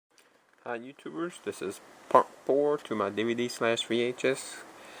Hi YouTubers, this is part 4 to my DVD/VHS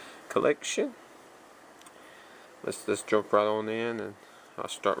collection. Let's just jump right on in and I'll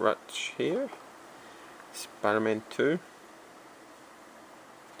start right here. Spider-Man 2.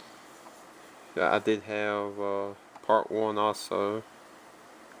 I did have part 1 also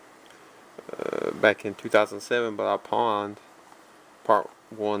back in 2007, but I pawned part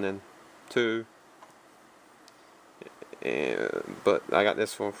 1 and 2. But I got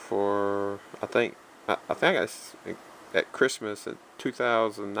this one for I think I got this at Christmas in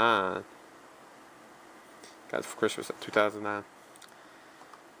 2009. Got it for Christmas at 2009.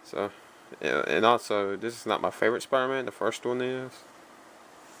 So, and also this is not my favorite Spider-Man. The first one is.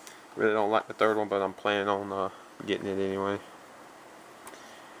 Really don't like the third one, but I'm planning on getting it anyway.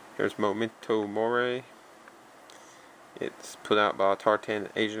 Here's Memento Mori. It's put out by Tartan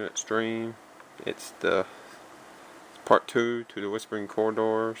Asian Extreme. It's the part 2 to the Whispering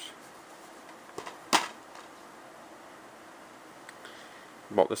Corridors.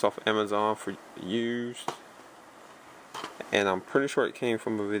 Bought this off Amazon for used, and I'm pretty sure it came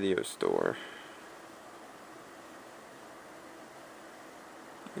from a video store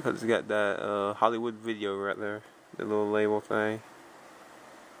because it's got that Hollywood Video right there, the little label thing.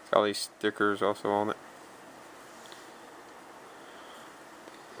 It's got all these stickers also on it.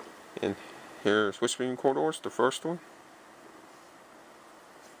 And here's Whispering Corridors, the first one.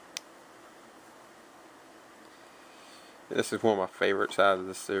 This is one of my favorites out of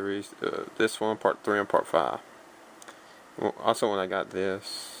the series. This one, part 3 and part 5. Also, when I got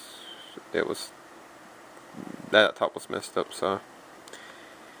this, it was that top was messed up, so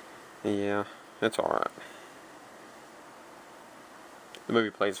yeah, it's alright. The movie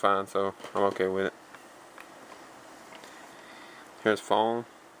plays fine, so I'm okay with it. Here's Phone,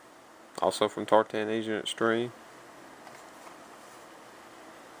 also from Tartan Asian Extreme.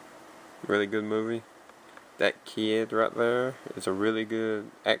 Really good movie. That kid right there is a really good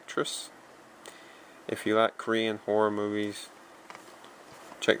actress. If you like Korean horror movies,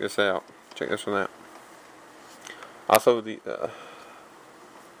 check this out. Check this one out. Also,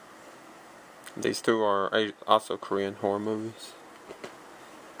 these two are also Korean horror movies.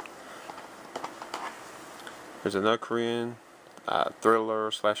 There's another Korean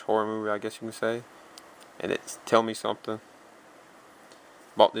thriller / horror movie, I guess you can say, and it's Tell Me Something.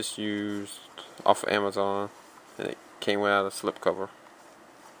 Bought this used off of Amazon, and it came without a slipcover.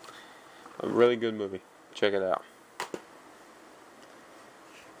 A really good movie. Check it out.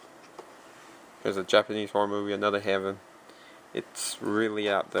 There's a Japanese horror movie, Another Heaven. It's really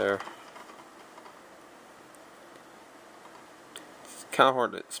out there. It's kind of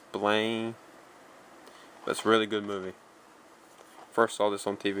hard to explain, but it's a really good movie. First saw this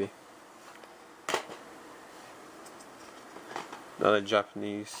on TV. Another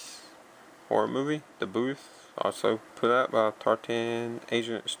Japanese horror movie, The Booth, also put out by Tartan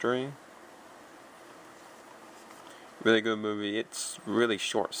Asian Extreme. Really good movie. It's really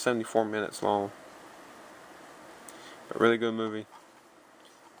short, 74 minutes long. But really good movie.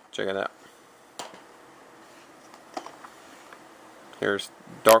 Check it out. Here's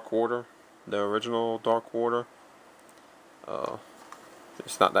Dark Water, the original Dark Water.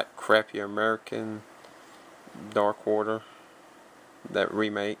 It's not that crappy American Dark Water. That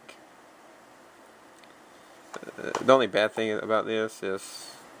remake. The only bad thing about this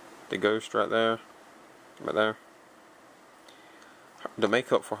is the ghost right there. The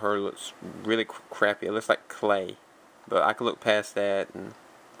makeup for her looks really crappy. It looks like clay, but I can look past that and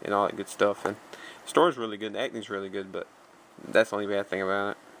all that good stuff. And the story's really good, the acting's really good, but that's the only bad thing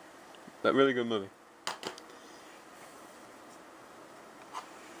about it. But really good movie.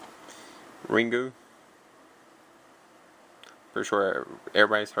 Ringu. Pretty sure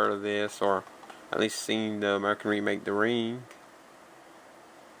everybody's heard of this, or at least seen the American remake, The Ring.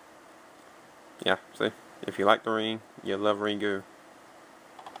 Yeah, see, if you like The Ring, you love Ringu.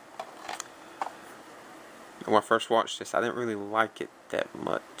 When I first watched this, I didn't really like it that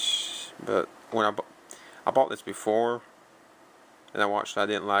much, but when I bought this before, and I watched it, I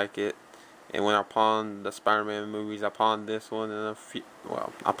didn't like it. And when I pawned the Spider-Man movies, I pawned this one and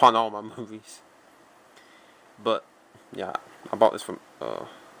I pawned all my movies. But yeah, I bought this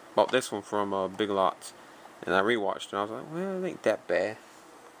one from Big Lots, and I rewatched it. And I was like, well, it ain't that bad.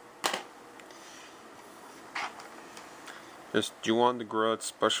 There's Ju-On the Grudge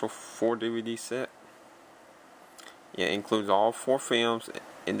Special 4 DVD set. Yeah, it includes all 4 films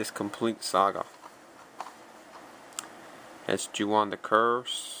in this complete saga. It's Ju-On the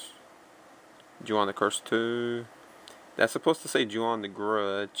Curse, Ju-On the Curse 2. That's supposed to say Ju-On the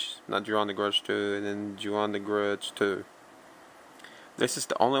Grudge, not Ju-On the Grudge 2, and then Ju-On the Grudge 2. This is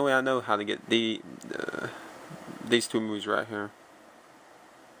the only way I know how to get these two movies right here.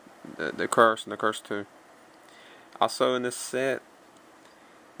 The Curse and the Curse 2. Also in this set,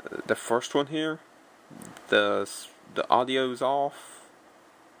 the first one here, the audio's off,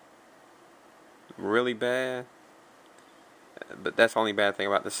 really bad. But that's the only bad thing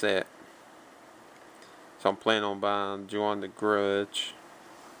about the set. So I'm planning on buying Join the Grudge,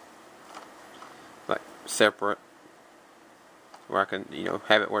 like separate, where I can,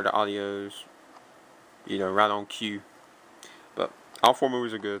 have it where the audio's, right on cue. But all 4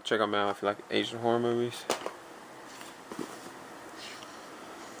 movies are good. Check them out if you like Asian horror movies.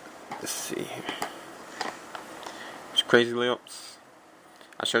 Let's see here. There's Crazy Lips.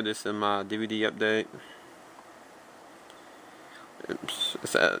 I showed this in my DVD update.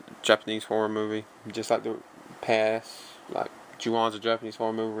 It's a Japanese horror movie, just like the past. Like Ju-on's a Japanese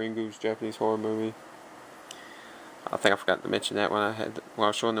horror movie, Ringu's a Japanese horror movie. I think I forgot to mention that when I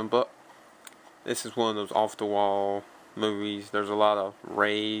was showing them. But this is one of those off the wall movies. There's a lot of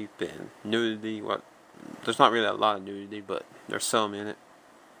rape and nudity. Well, there's not really a lot of nudity, but there's some in it.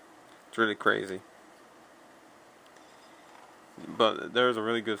 It's really crazy. But there's a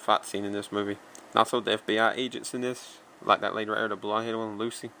really good fight scene in this movie. And also the FBI agents in this, like that lady right there, the blonde-headed one,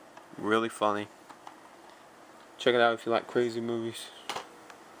 Lucy. Really funny. Check it out if you like crazy movies.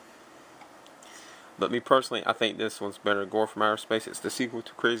 But me personally, I think this one's better. Gore from Outer Space. It's the sequel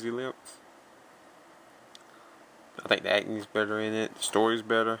to Crazy Lips. I think the acting's better in it. The story's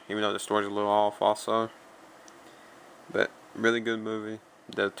better, even though the story's a little off also. But really good movie.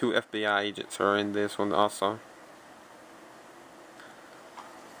 The 2 FBI agents are in this one also.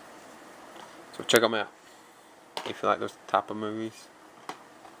 So check them out if you like those type of movies.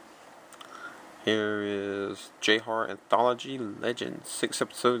 Here is J-Horror Anthology Legends. 6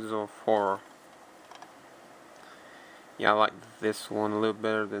 episodes of horror. Yeah, I like this one a little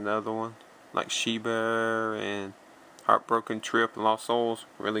better than the other one. Like She-Bear and Heartbroken Trip and Lost Souls.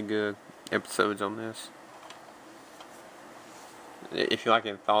 Really good episodes on this. If you like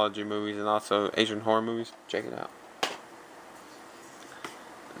anthology movies and also Asian horror movies, check it out.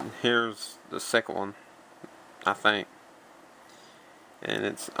 And here's the second one, I think. And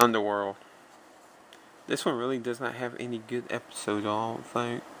it's Underworld. This one really does not have any good episodes, I don't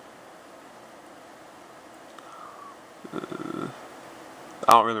think.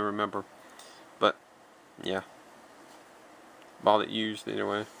 I don't really remember. But, yeah. Bought it used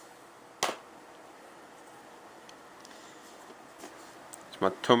anyway. It's my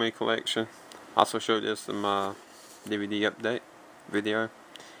Tomei collection. Also showed this in my DVD update video.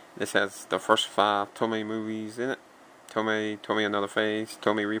 This has the first 5 Tomei movies in it. Tomei Another Phase,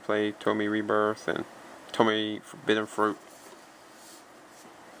 Tomei Replay, Tomei Rebirth, and Tomei Forbidden Fruit.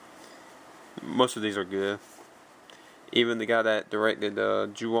 Most of these are good. Even the guy that directed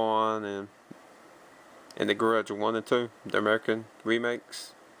Ju-on and The Grudge 1 and 2, the American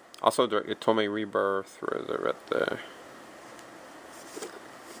remakes, also directed Tomei Rebirth. Where is it? Right there.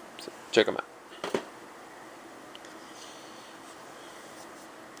 So check them out.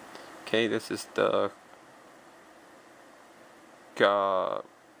 Okay, this is the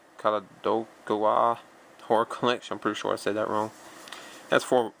Kaladokawa Horror Collection. I'm pretty sure I said that wrong. That's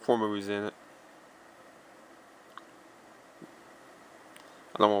 4 movies in it.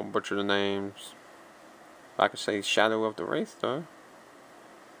 I don't want to butcher the names. I could say Shadow of the Wraith though.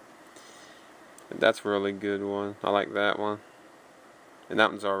 And that's a really good one. I like that one. And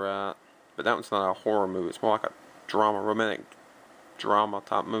that one's alright. But that one's not a horror movie. It's more like a romantic drama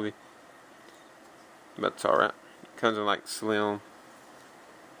type movie. But it's alright. It comes in like slim.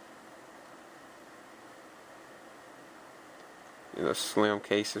 Slim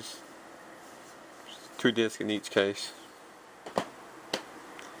cases. 2 discs in each case.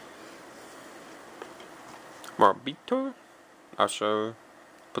 Marbito, I'll show.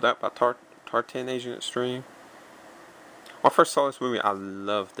 Put out by Tartan Asian Extreme. When I first saw this movie, I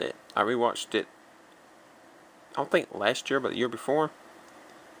loved it. I rewatched it, I don't think last year, but the year before.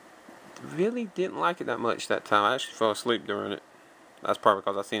 Really didn't like it that much that time. I actually fell asleep during it. That's probably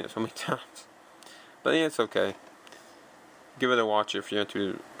because I've seen it so many times. But yeah, it's okay. Give it a watch if you're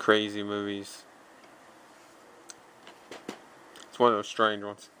into crazy movies. It's one of those strange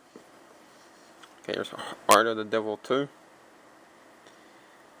ones. Okay, here's Art of the Devil 2.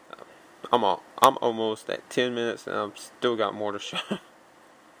 I'm almost at 10 minutes and I've still got more to show.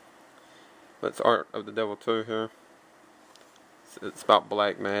 But it's Art of the Devil 2 here. It's about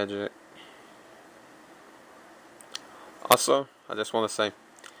black magic. Also, I just want to say,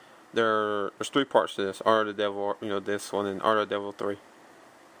 there's 3 parts to this. Art of the Devil, this one, and Art of the Devil 3.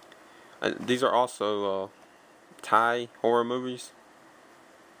 And these are also Thai horror movies.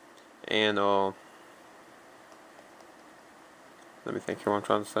 And let me think here what I'm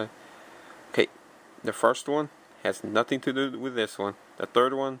trying to say. Okay, the first one has nothing to do with this one. The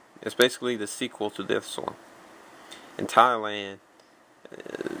third one is basically the sequel to this one. In Thailand,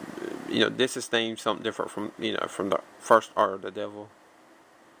 this is named something different from from the first Art of the Devil.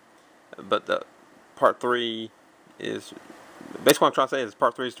 But the part 3 is basically what I'm trying to say is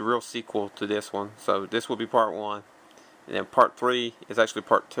part 3 is the real sequel to this one. So this will be part 1, and then part 3 is actually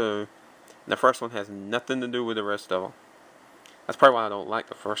part 2. And the first one has nothing to do with the rest of them. That's probably why I don't like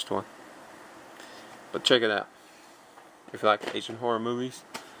the first one. But check it out if you like Asian horror movies.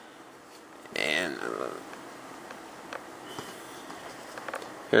 And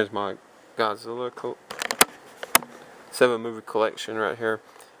here's my Godzilla 7 movie collection right here.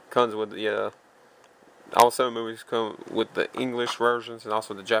 Comes with the all 7 movies come with the English versions and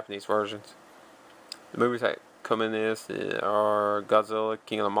also the Japanese versions. The movies that come in this are Godzilla,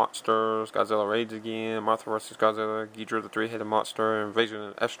 King of the Monsters, Godzilla Raids Again, Martha vs. Godzilla, Ghidorah the Three-Headed Monster, Invasion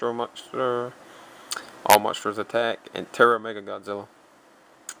of the Astro Monster, All Monsters Attack, and Terra Mega Godzilla.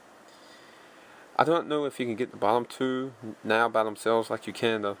 I don't know if you can get the bottom 2 now by themselves like you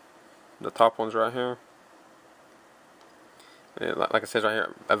can the top ones right here. And like I said right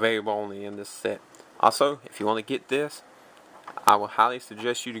here, available only in this set. Also, if you want to get this, I would highly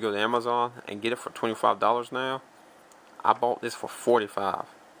suggest you to go to Amazon and get it for $25 now. I bought this for $45.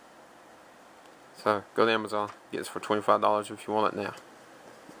 So go to Amazon, get this for $25 if you want it now.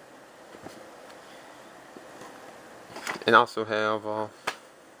 And also have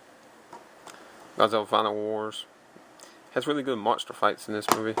Godzilla Final Wars. Has really good monster fights in this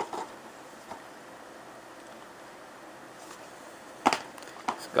movie.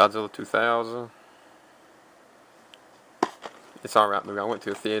 It's Godzilla 2000. It's alright movie. I went to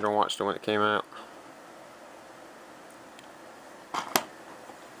the theater and watched it when it came out.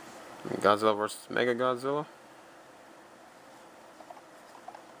 And Godzilla vs. Mega Godzilla.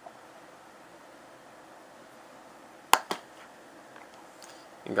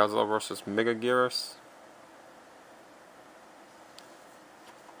 And Godzilla vs. Mega Gyarus.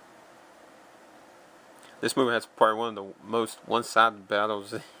 This movie has probably one of the most one-sided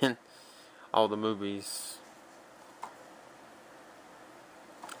battles in all the movies.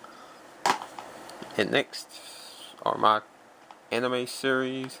 And next are my anime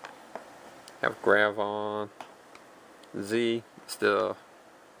series. I have Gravon Z.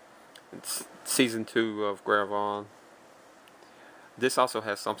 It's season 2 of Gravon. This also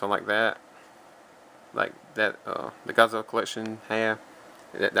has something like that, the Godzilla collection had.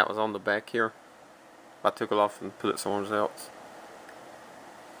 That was on the back here. I took it off and put it somewhere else.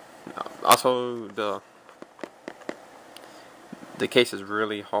 Also, the case is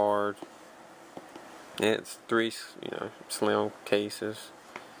really hard. It's 3, slim cases.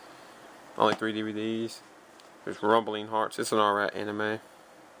 Only 3 DVDs. There's Rumbling Hearts. It's an alright anime.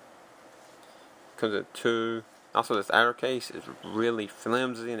 Comes at 2. Also, this outer case is really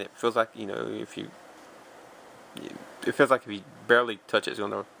flimsy, and it feels like it feels like if you barely touch it, it's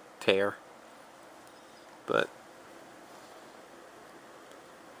gonna tear. But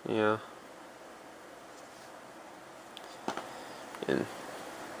yeah. And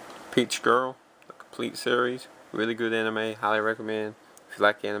Peach Girl, the complete series, really good anime. Highly recommend if you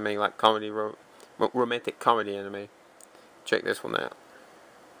like anime, like comedy, romantic comedy anime. Check this one out.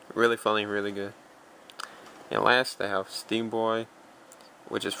 Really funny, really good. And last, they have Steam Boy,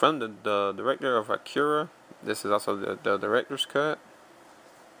 which is from the director of Akira. This is also the director's cut.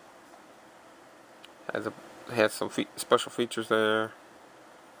 Has some special features there.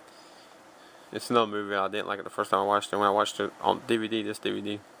 It's another movie I didn't like it the first time I watched it. When I watched it on this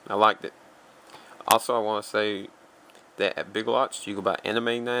DVD, I liked it. Also, I want to say that at Big Lots, you can buy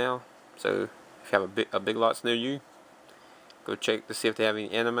anime now. So if you have a Big Lots near you, go check to see if they have any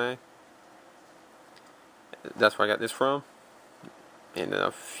anime. That's where I got this from. And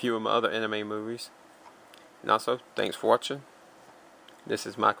a few of my other anime movies. And also, thanks for watching. This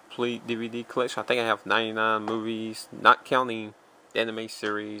is my complete DVD collection. I think I have 99 movies, not counting the anime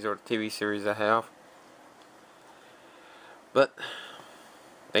series or the TV series I have. But,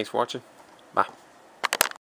 thanks for watching. Bye.